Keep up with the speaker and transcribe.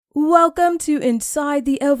Welcome to Inside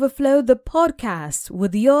the Overflow, the podcast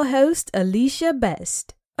with your host, Alicia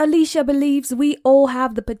Best. Alicia believes we all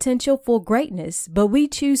have the potential for greatness, but we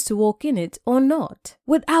choose to walk in it or not.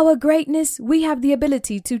 With our greatness, we have the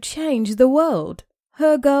ability to change the world.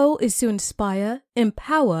 Her goal is to inspire,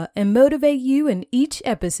 empower, and motivate you in each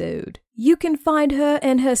episode. You can find her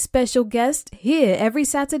and her special guest here every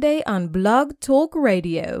Saturday on Blog Talk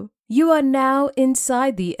Radio. You are now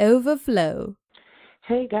Inside the Overflow.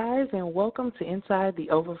 Hey guys, and welcome to Inside the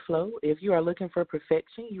Overflow. If you are looking for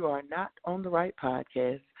perfection, you are not on the right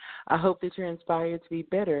podcast. I hope that you're inspired to be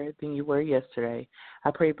better than you were yesterday.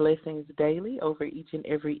 I pray blessings daily over each and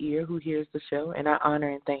every ear who hears the show, and I honor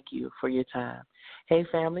and thank you for your time. Hey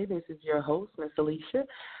family, this is your host, Miss Alicia.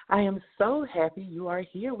 I am so happy you are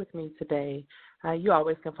here with me today. You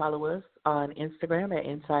always can follow us on Instagram at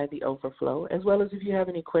Inside the Overflow, as well as if you have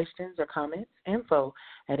any questions or comments, info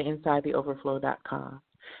at InsideTheOverflow.com.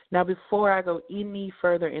 Now, before I go any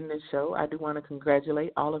further in this show, I do want to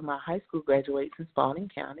congratulate all of my high school graduates in Spalding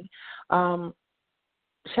County.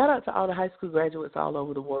 Shout out to all the high school graduates all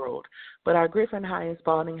over the world, but our Griffin High and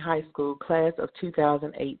Spalding High School class of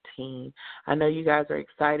 2018. I know you guys are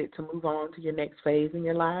excited to move on to your next phase in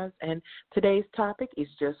your lives, and today's topic is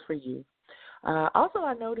just for you. Also,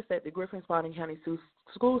 I noticed that the Griffin Spalding County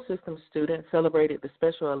School System students celebrated the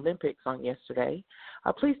Special Olympics on yesterday.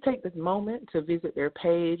 Please take this moment to visit their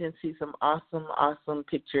page and see some awesome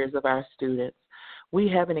pictures of our students. We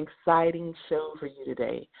have an exciting show for you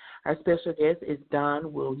today. Our special guest is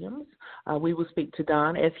Don Williams. We will speak to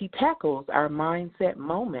Don as he tackles our mindset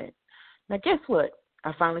moment. Now, guess what?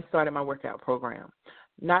 I finally started my workout program.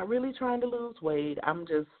 Not really trying to lose weight. I'm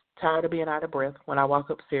just tired of being out of breath when I walk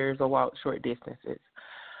upstairs or walk short distances.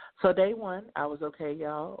 So day one, I was okay,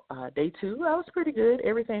 y'all. Day two, I was pretty good.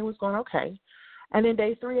 Everything was going okay. And then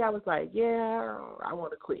day three, I was like, yeah, I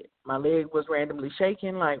want to quit. My leg was randomly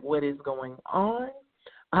shaking, like, what is going on?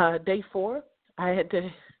 Day four, I had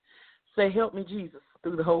to say, help me, Jesus,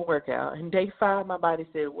 through the whole workout. And day five, my body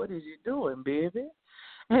said, what is you doing, baby?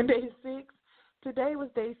 And day six, today was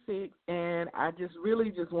day 6, and I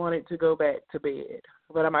really wanted to go back to bed.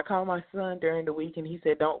 But I called my son during the week, and he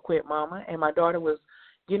said, don't quit, Mama. And my daughter was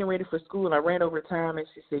getting ready for school, and I ran over time, and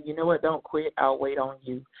she said, you know what, don't quit. I'll wait on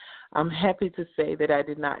you. I'm happy to say that I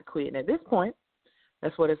did not quit. And at this point,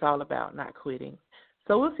 that's what it's all about, not quitting.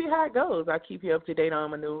 So we'll see how it goes. I'll keep you up to date on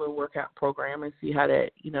my new little workout program and see how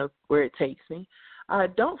that, where it takes me.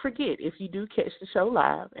 Don't forget, if you do catch the show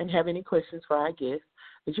live and have any questions for our guests,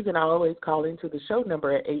 that you can always call into the show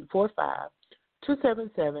number at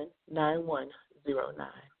 845-277-9109.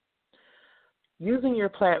 Using your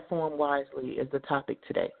platform wisely is the topic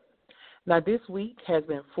today. Now, this week has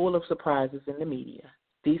been full of surprises in the media.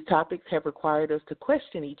 These topics have required us to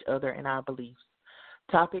question each other and our beliefs.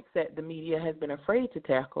 Topics that the media has been afraid to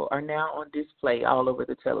tackle are now on display all over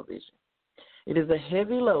the television. It is a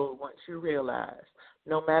heavy load once you realize,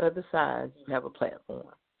 no matter the size, you have a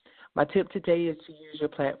platform. My tip today is to use your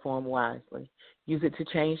platform wisely. Use it to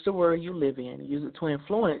change the world you live in. Use it to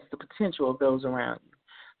influence the potential of those around you.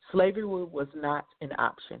 Slavery was not an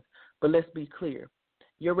option, but let's be clear.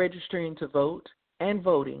 You're registering to vote, and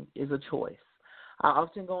voting is a choice. I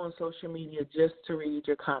often go on social media just to read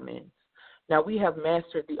your comments. Now, we have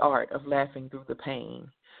mastered the art of laughing through the pain.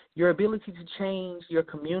 Your ability to change your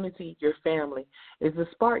community, your family, is the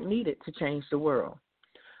spark needed to change the world.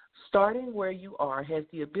 Starting where you are has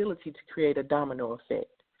the ability to create a domino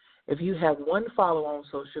effect. If you have one follower on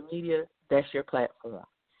social media, that's your platform.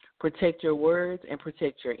 Protect your words and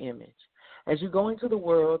protect your image. As you go into the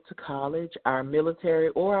world, to college, our military,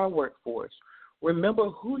 or our workforce, remember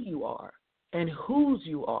who you are and whose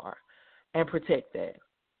you are, and protect that.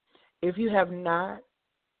 If you have not,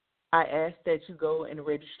 I ask that you go and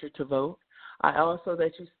register to vote. I also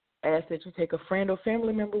ask that you take a friend or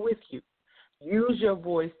family member with you. Use your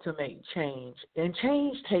voice to make change, and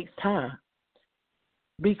change takes time.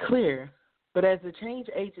 Be clear, but as the change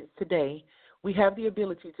agents today, we have the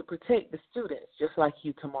ability to protect the students just like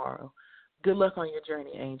you tomorrow. Good luck on your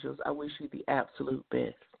journey, angels. I wish you the absolute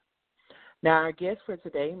best. Now, our guest for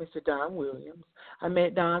today, Mr. Don Williams. I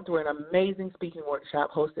met Don through an amazing speaking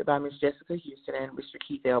workshop hosted by Ms. Jessica Houston and Mr.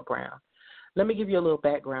 Keith L. Brown. Let me give you a little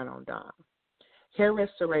background on Don. Hair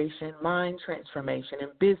restoration, mind transformation,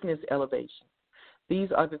 and business elevation.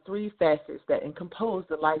 These are the three facets that compose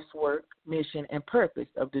the life's work, mission, and purpose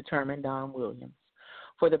of Determined Don Williams.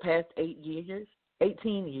 For the past 18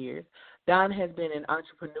 years, Don has been an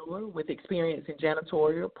entrepreneur with experience in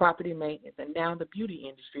janitorial, property maintenance, and now the beauty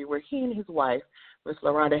industry, where he and his wife, Ms.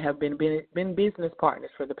 LaRonda, have been business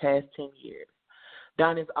partners for the past 10 years.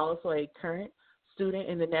 Don is also a current student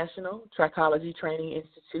in the National Trichology Training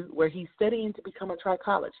Institute, where he's studying to become a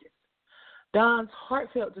trichologist. Don's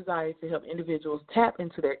heartfelt desire to help individuals tap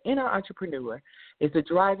into their inner entrepreneur is the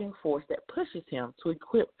driving force that pushes him to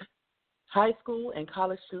equip high school and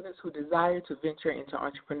college students who desire to venture into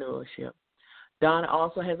entrepreneurship. Don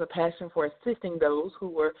also has a passion for assisting those who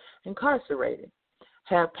were incarcerated,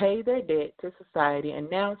 have paid their debt to society, and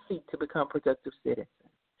now seek to become productive citizens.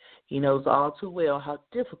 He knows all too well how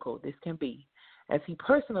difficult this can be, as he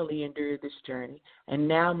personally endured this journey and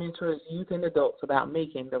now mentors youth and adults about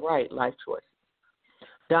making the right life choices.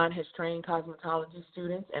 Don has trained cosmetology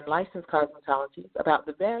students and licensed cosmetologists about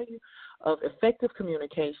the value of effective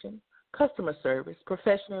communication, customer service,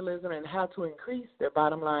 professionalism, and how to increase their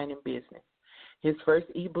bottom line in business. His first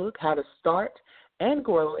ebook, How to Start and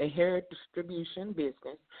Grow a Hair Distribution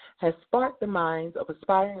Business, has sparked the minds of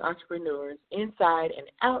aspiring entrepreneurs inside and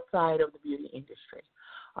outside of the beauty industry.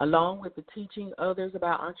 Along with the teaching others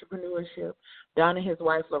about entrepreneurship, Don and his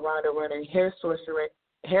wife, LaRonda, run a hair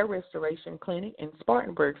restoration clinic in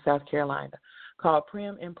Spartanburg, South Carolina, called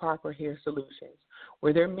Prim and Proper Hair Solutions,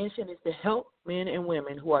 where their mission is to help men and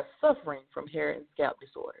women who are suffering from hair and scalp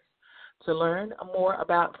disorders. To learn more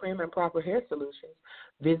about Prim and Proper Hair Solutions,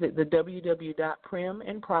 visit the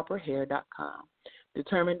www.primandproperhair.com.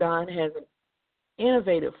 Determined Don has an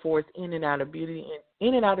innovative force in and out of the beauty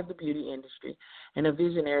industry, and a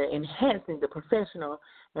visionary enhancing the professional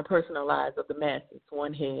and personal lives of the masses,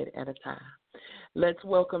 one head at a time. Let's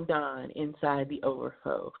welcome Don inside the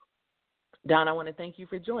Overflow. Don, I want to thank you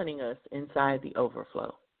for joining us inside the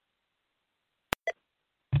Overflow.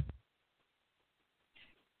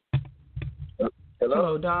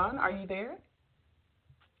 Hello, Don. Are you there?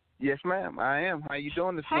 Yes, ma'am. I am. How you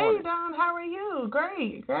doing this morning? morning? Hey, Don. How are you?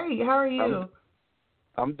 Great. How are you?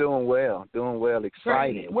 I'm doing well.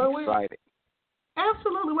 Excited. Excited.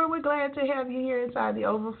 Absolutely. Well, we're glad to have you here inside the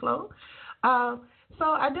Overflow. So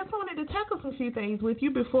I just wanted to tackle some few things with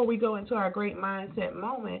you before we go into our great mindset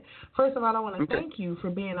moment. First of all, I want to thank you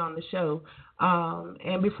for being on the show.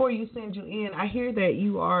 And before you send you in, I hear that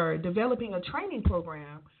you are developing a training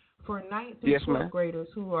program for 9th and 12th graders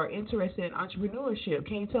who are interested in entrepreneurship.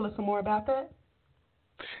 Can you tell us some more about that?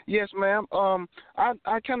 Yes, ma'am.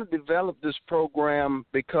 I kind of developed this program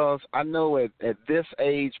because I know at this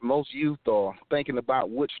age most youth are thinking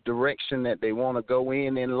about which direction that they want to go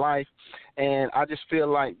in life, and I just feel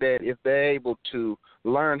like that if they're able to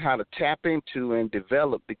learn how to tap into and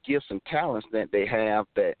develop the gifts and talents that they have,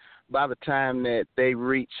 that by the time that they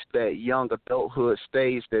reach that young adulthood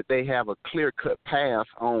stage, that they have a clear-cut path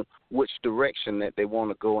on which direction that they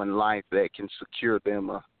want to go in life that can secure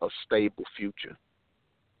them a stable future.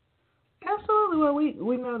 Absolutely. Well,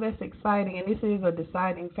 we know that's exciting, and this is a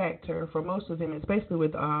deciding factor for most of them, especially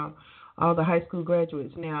with all the high school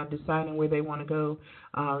graduates now deciding where they want to go.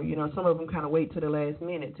 Some of them kind of wait to the last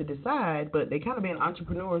minute to decide, but they kind of been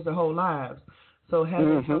entrepreneurs their whole lives. So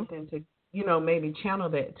having something to, maybe channel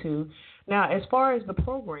that to. Now, as far as the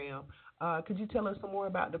program, could you tell us some more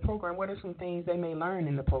about the program? What are some things they may learn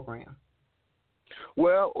in the program?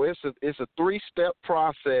 Well, it's a 3-step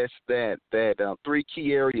process that 3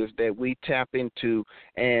 key areas that we tap into,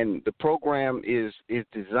 and the program is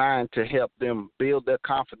designed to help them build their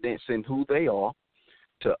confidence in who they are,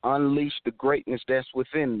 to unleash the greatness that's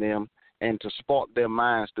within them, and to spark their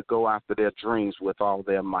minds to go after their dreams with all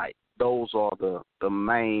their might. Those are the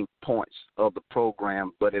main points of the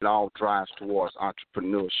program, but it all drives towards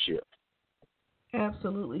entrepreneurship.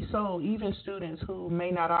 Absolutely. So even students who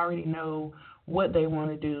may not already know what they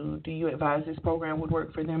want to do you advise this program would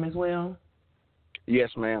work for them as well?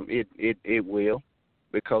 Yes, ma'am. It will,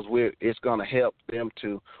 because it's going to help them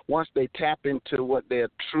to, once they tap into what their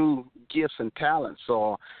true gifts and talents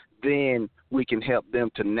are, then we can help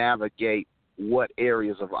them to navigate what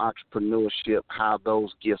areas of entrepreneurship, how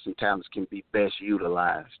those gifts and talents can be best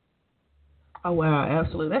utilized. Oh, wow,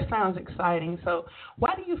 absolutely. That sounds exciting. So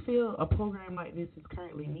why do you feel a program like this is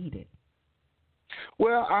currently needed?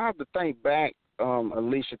 Well, I have to think back,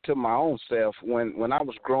 Alicia, to my own self. When I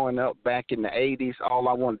was growing up back in the 80s, all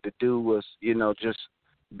I wanted to do was, just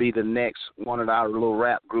be the next one of our little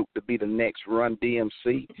rap group to be the next Run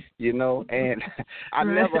DMC, and I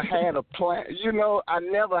never had a plan, I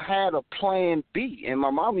never had a plan B. And my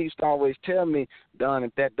mom used to always tell me, Don,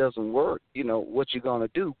 if that doesn't work, what you going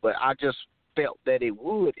to do? But I just felt that it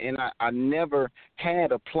would, and I never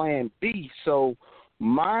had a plan B. So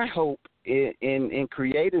my hope in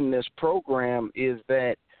creating this program is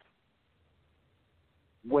that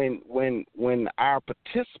when our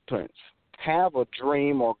participants have a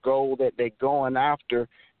dream or goal that they're going after,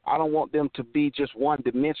 I don't want them to be just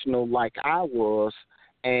one-dimensional like I was,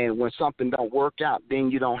 And when something don't work out,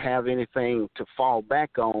 then you don't have anything to fall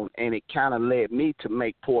back on. And it kind of led me to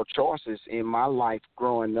make poor choices in my life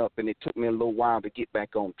growing up, and it took me a little while to get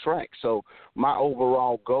back on track. So my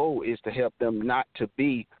overall goal is to help them not to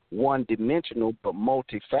be one-dimensional but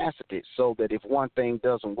multifaceted, so that if one thing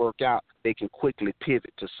doesn't work out, they can quickly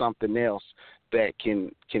pivot to something else that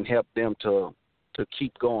can help them to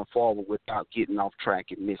keep going forward without getting off track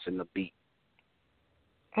and missing the beat.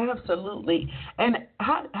 Absolutely. And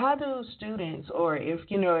how do students, or if,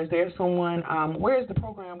 is there someone, where is the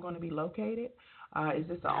program going to be located? Is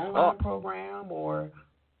this an online program or?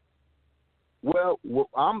 Well,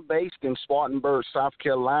 I'm based in Spartanburg, South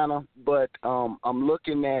Carolina, but I'm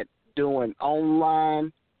looking at doing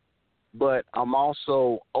online, but I'm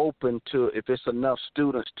also open to, if it's enough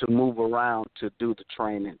students, to move around to do the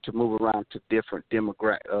training, to move around to different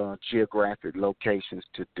geographic locations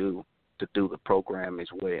to do the program as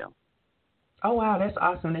well. Oh, wow, that's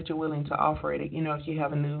awesome that you're willing to offer it, if you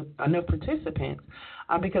have enough participants,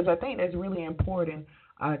 because I think that's really important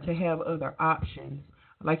to have other options.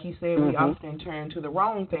 Like you said, we often turn to the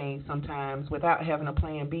wrong things sometimes without having a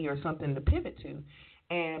plan B or something to pivot to.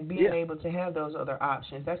 And being able to have those other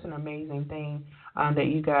options, that's an amazing thing that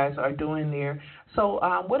you guys are doing there. So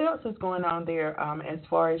what else is going on there as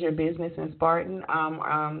far as your business in Spartan?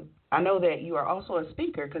 I know that you are also a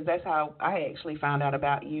speaker, because that's how I actually found out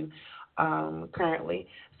about you currently.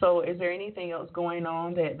 So is there anything else going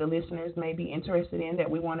on that the listeners may be interested in that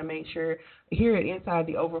we want to make sure here at Inside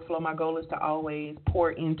the Overflow? My goal is to always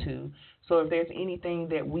pour into. So if there's anything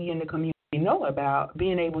that we in the community know about,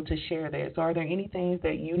 being able to share that. So are there any things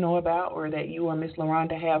that you know about or that you or Miss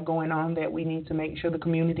LaRonda have going on that we need to make sure the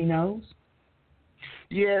community knows?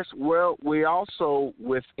 Yes, well, we also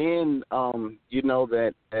within,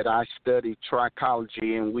 that I study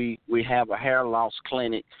trichology, and we have a hair loss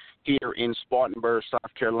clinic here in Spartanburg,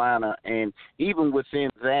 South Carolina, and even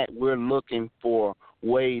within that, we're looking for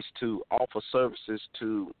ways to offer services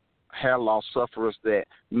to hair loss sufferers that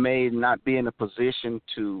may not be in a position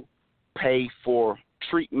to pay for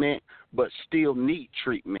treatment but still need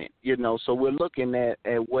treatment, So we're looking at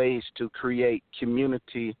ways to create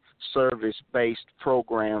community service-based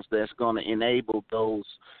programs that's going to enable those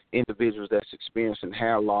individuals that's experiencing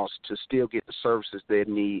hair loss to still get the services they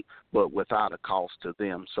need, but without a cost to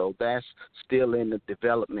them. So that's still in the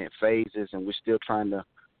development phases, and we're still trying to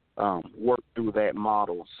work through that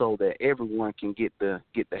model so that everyone can get the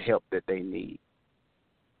help that they need.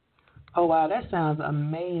 Oh, wow, that sounds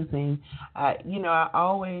amazing. I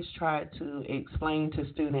always try to explain to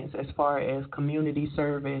students as far as community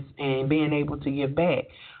service and being able to give back.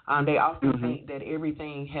 They often think that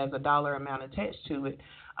everything has a dollar amount attached to it,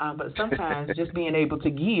 but sometimes just being able to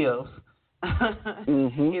give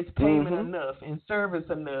is payment enough and service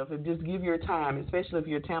enough, and just give your time, especially if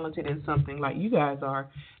you're talented in something like you guys are,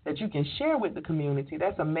 that you can share with the community.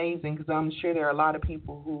 That's amazing, because I'm sure there are a lot of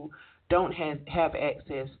people who don't have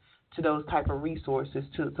access to those type of resources.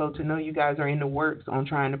 So to know you guys are in the works on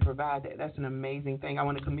trying to provide that, that's an amazing thing. I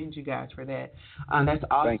want to commend you guys for that. That's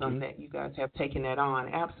awesome that you guys have taken that on.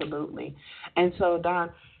 Absolutely. And so, Don,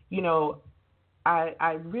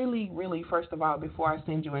 I really, really, first of all, before I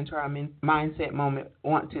send you into our mindset moment,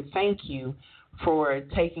 want to thank you for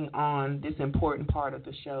taking on this important part of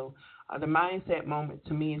the show. The mindset moment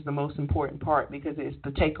to me is the most important part, because it's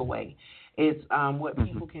the takeaway. It's what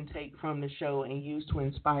people can take from the show and use to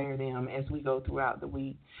inspire them as we go throughout the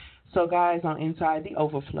week. So, guys, on Inside the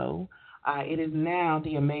Overflow, it is now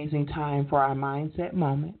the amazing time for our mindset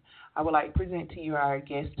moment. I would like to present to you our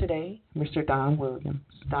guest today, Mr. Don Williams.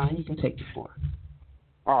 Don, you can take the floor.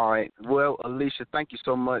 All right. Well, Alicia, thank you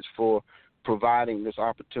so much for providing this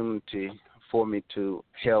opportunity for me to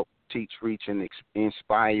help teach, reach, and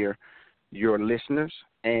inspire your listeners.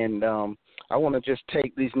 And I want to just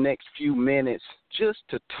take these next few minutes just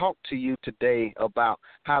to talk to you today about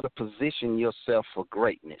how to position yourself for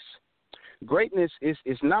greatness. Greatness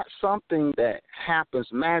is not something that happens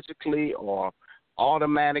magically or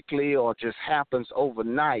automatically or just happens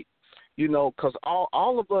overnight, because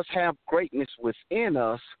all of us have greatness within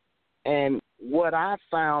us. And what I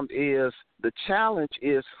found is the challenge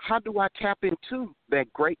is, how do I tap into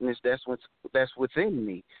that greatness that's within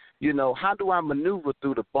me? How do I maneuver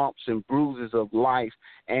through the bumps and bruises of life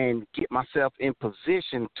and get myself in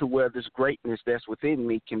position to where this greatness that's within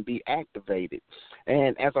me can be activated?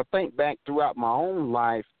 And as I think back throughout my own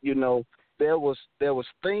life, there was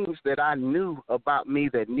things that I knew about me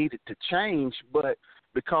that needed to change, but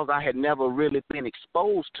because I had never really been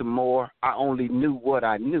exposed to more, I only knew what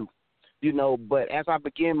I knew. But as I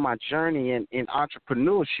began my journey in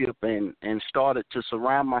entrepreneurship and started to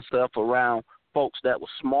surround myself around folks that were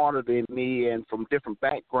smarter than me and from different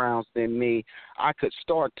backgrounds than me, I could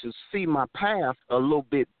start to see my path a little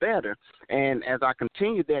bit better. And as I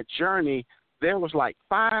continued that journey, there was like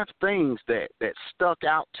 5 things that stuck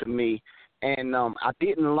out to me. And I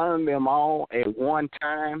didn't learn them all at one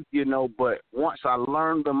time, but once I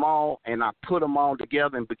learned them all and I put them all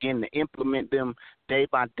together and began to implement them day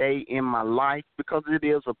by day in my life, because it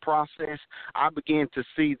is a process, I began to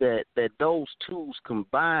see that those tools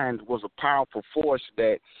combined was a powerful force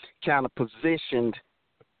that kind of positioned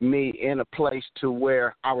me in a place to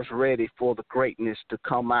where I was ready for the greatness to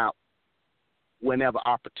come out whenever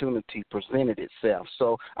opportunity presented itself.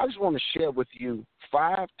 So I just want to share with you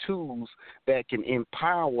 5 tools that can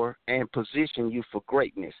empower and position you for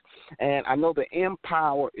greatness. And I know the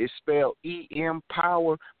empower is spelled E-M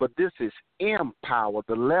power, but this is empower,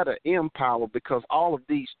 the letter empower, because all of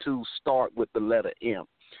these tools start with the letter M.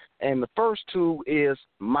 And the first tool is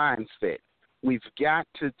mindset. We've got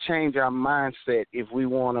to change our mindset if we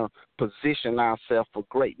want to position ourselves for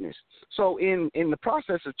greatness. So in the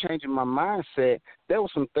process of changing my mindset, there were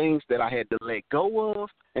some things that I had to let go of,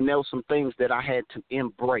 and there were some things that I had to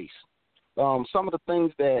embrace. Some of the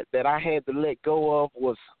things that I had to let go of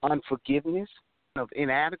was unforgiveness, of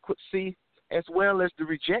inadequacy, as well as the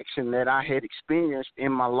rejection that I had experienced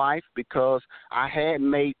in my life because I had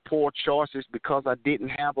made poor choices because I didn't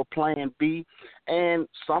have a plan B. And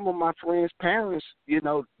some of my friends' parents,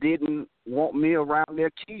 didn't want me around their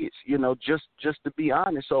kids, just to be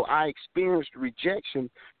honest. So I experienced rejection,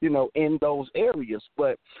 in those areas.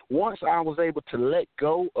 But once I was able to let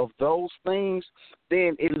go of those things,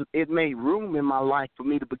 then it made room in my life for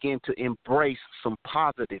me to begin to embrace some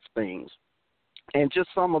positive things. And just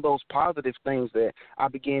some of those positive things that I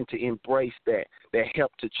began to embrace that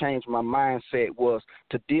helped to change my mindset was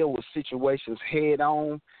to deal with situations head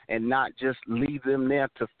on and not just leave them there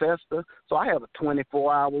to fester. So I have a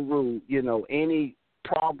 24-hour rule. Any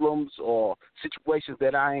problems or situations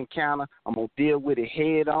that I encounter, I'm going to deal with it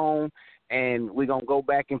head on. And we're going to go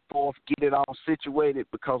back and forth, get it all situated,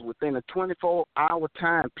 because within a 24-hour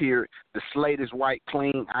time period, the slate is wiped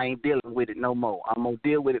clean. I ain't dealing with it no more. I'm going to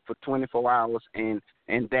deal with it for 24 hours, and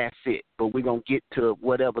that's it. But we're going to get to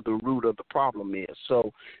whatever the root of the problem is.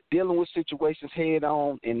 So dealing with situations head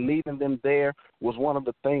on and leaving them there was one of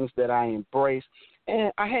the things that I embraced.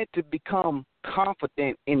 And I had to become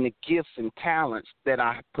confident in the gifts and talents that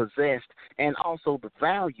I possessed and also the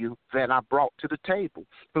value that I brought to the table.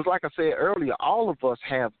 Because like I said earlier, all of us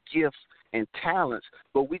have gifts and talents,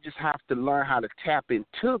 but we just have to learn how to tap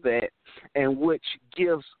into that, and which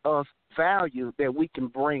gives us value that we can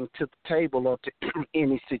bring to the table or to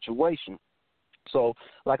any situation. So,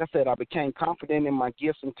 like I said, I became confident in my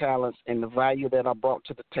gifts and talents and the value that I brought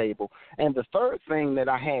to the table. And the third thing that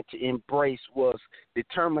I had to embrace was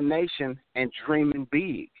determination and dreaming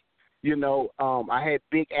big. I had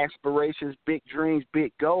big aspirations, big dreams,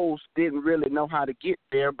 big goals, didn't really know how to get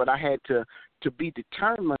there, but I had to be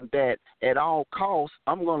determined that at all costs,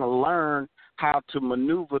 I'm going to learn how to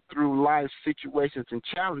maneuver through life situations and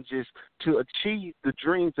challenges to achieve the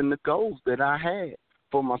dreams and the goals that I had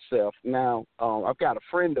for myself. Now, I've got a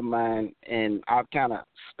friend of mine, and I've kind of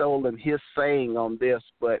stolen his saying on this,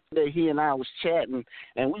 but he and I was chatting,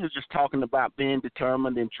 and we was just talking about being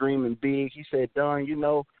determined and dreaming big. He said, Don,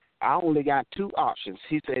 I only got 2 options.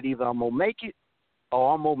 He said, either I'm going to make it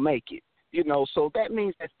or I'm going to make it. So that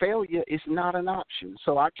means that failure is not an option.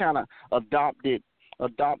 So I kind of adopted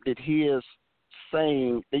his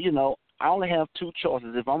saying that, I only have 2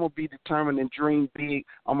 choices. If I'm going to be determined and dream big,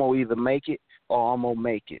 I'm going to either make it or I'm going to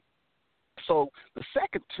make it. So the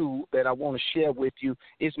second tool that I want to share with you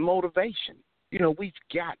is motivation. We've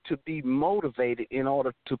got to be motivated in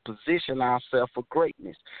order to position ourselves for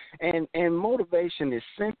greatness. And motivation is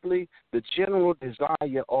simply the general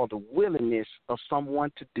desire or the willingness of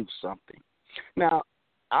someone to do something. Now,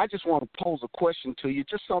 I just want to pose a question to you,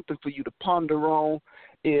 just something for you to ponder on,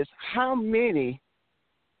 is how many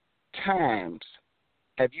times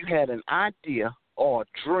have you had an idea or a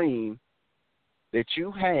dream that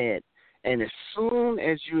you had, and as soon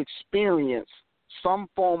as you experience some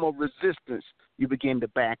form of resistance, you begin to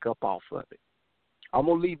back up off of it? I'm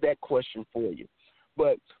going to leave that question for you.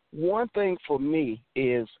 But one thing for me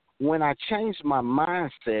is when I changed my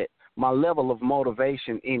mindset, my level of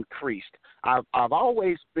motivation increased. I've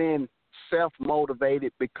always been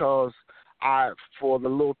self-motivated because for the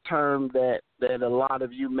little term that a lot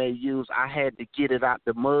of you may use, I had to get it out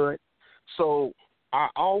the mud. So I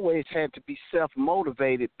always had to be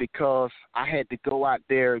self-motivated because I had to go out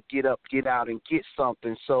there, get up, get out, and get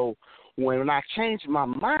something. So when I changed my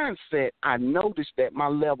mindset, I noticed that my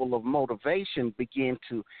level of motivation began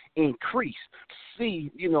to increase.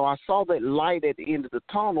 See, I saw that light at the end of the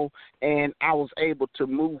tunnel, and I was able to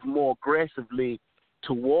move more aggressively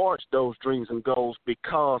towards those dreams and goals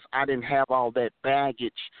because I didn't have all that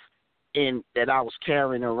baggage in that I was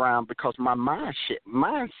carrying around because my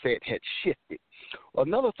mindset had shifted.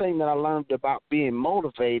 Another thing that I learned about being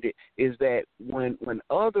motivated is that when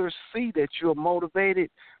others see that you're motivated,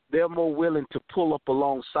 they're more willing to pull up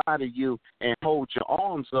alongside of you and hold your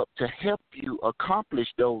arms up to help you accomplish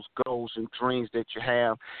those goals and dreams that you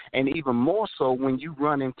have. And even more so, when you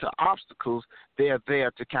run into obstacles, they're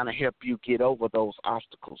there to kind of help you get over those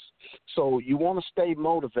obstacles. So you want to stay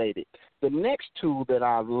motivated. The next tool that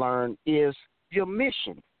I've learned is your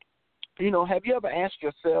mission. Have you ever asked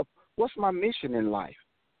yourself, what's my mission in life?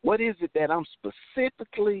 What is it that I'm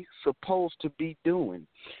specifically supposed to be doing?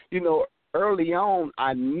 Early on,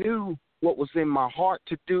 I knew what was in my heart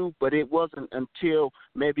to do, but it wasn't until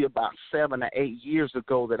maybe about 7 or 8 years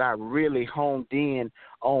ago that I really honed in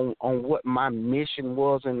on what my mission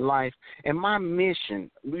was in life. And my mission,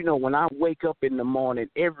 when I wake up in the morning,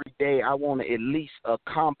 every day I want to at least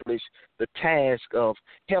accomplish the task of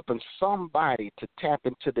helping somebody to tap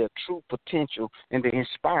into their true potential and to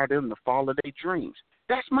inspire them to follow their dreams.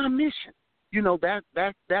 That's my mission.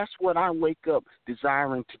 That's what I wake up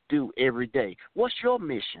desiring to do every day. What's your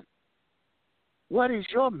mission? What is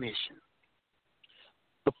your mission?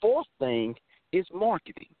 The fourth thing is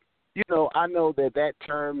marketing. I know that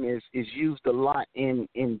term is used a lot in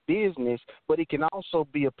business, but it can also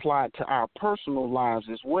be applied to our personal lives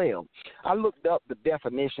as well. I looked up the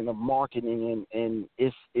definition of marketing, and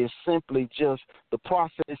it's simply just the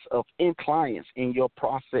process of clients in your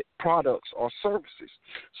products or services.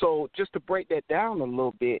 So just to break that down a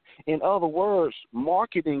little bit, in other words,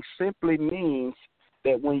 marketing simply means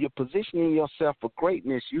that when you're positioning yourself for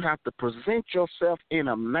greatness, you have to present yourself in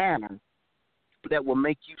a manner that will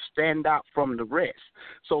make you stand out from the rest,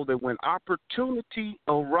 so that when opportunity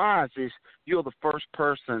arises, you're the first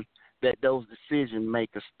person that those decision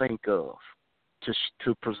makers think of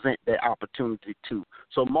to present that opportunity to.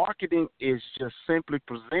 So marketing is just simply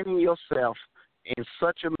presenting yourself in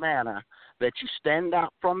such a manner that you stand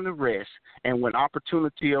out from the rest, and when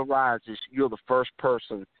opportunity arises, you're the first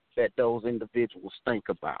person that those individuals think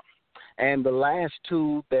about. And the last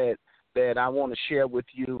tool that I want to share with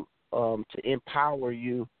you to empower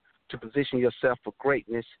you to position yourself for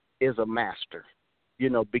greatness is a master.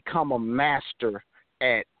 Become a master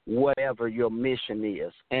at whatever your mission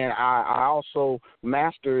is. And I also,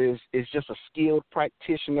 master is just a skilled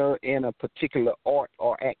practitioner in a particular art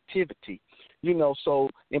or activity. So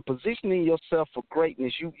in positioning yourself for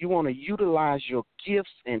greatness, you want to utilize your gifts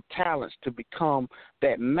and talents to become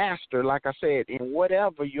that master, like I said, in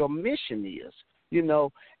whatever your mission is.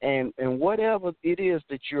 And whatever it is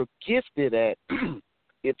that you're gifted at,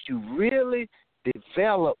 if you really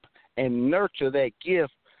develop and nurture that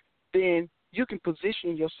gift, then you can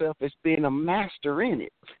position yourself as being a master in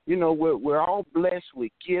it. We're all blessed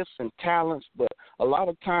with gifts and talents, but a lot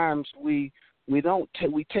of times we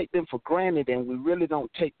take them for granted, and we really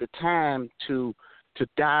don't take the time to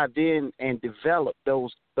dive in and develop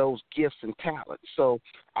those gifts and talents. So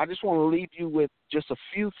I just want to leave you with just a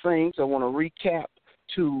few things. I want to recap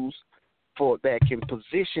tools that can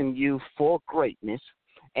position you for greatness,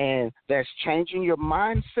 and that's changing your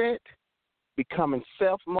mindset, becoming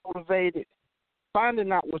self-motivated,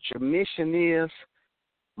 finding out what your mission is,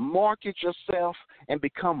 market yourself, and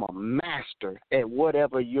become a master at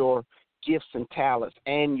whatever your gifts and talents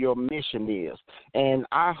and your mission is. And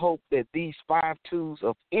I hope that these 5 tools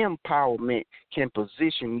of empowerment can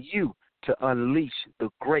position you to unleash the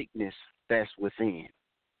greatness that's within.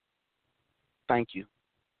 Thank you.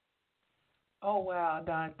 Oh, wow,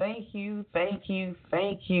 Don. Thank you.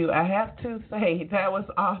 I have to say that was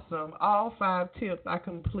awesome. All 5 tips I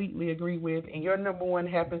completely agree with, and your number one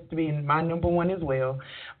happens to be my number one as well,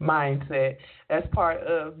 mindset. That's part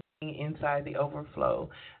of being inside the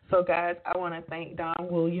Overflow. So, guys, I want to thank Don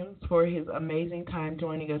Williams for his amazing time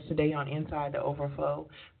joining us today on Inside the Overflow.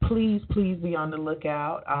 Please be on the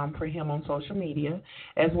lookout for him on social media,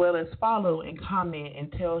 as well as follow and comment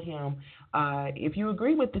and tell him if you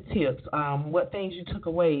agree with the tips, what things you took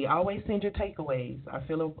away. Always send your takeaways. I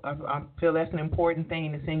feel that's an important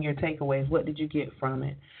thing, to send your takeaways. What did you get from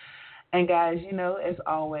it? And, guys, as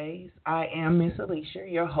always, I am Miss Alicia,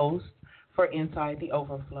 your host for Inside the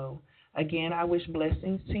Overflow. Again, I wish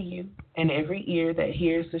blessings to you and every ear that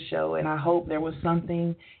hears the show, and I hope there was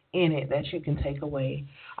something in it that you can take away.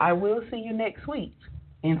 I will see you next week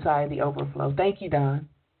inside the Overflow. Thank you, Don.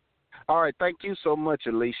 All right. Thank you so much,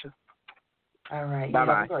 Alicia. All right.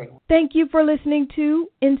 Bye-bye. Have a great one. Thank you for listening to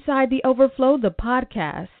Inside the Overflow, the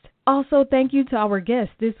podcast. Also, thank you to our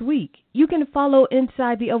guests this week. You can follow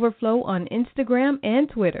Inside the Overflow on Instagram and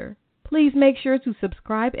Twitter. Please make sure to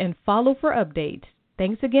subscribe and follow for updates.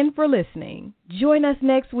 Thanks again for listening. Join us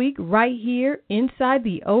next week right here inside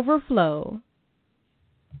the Overflow.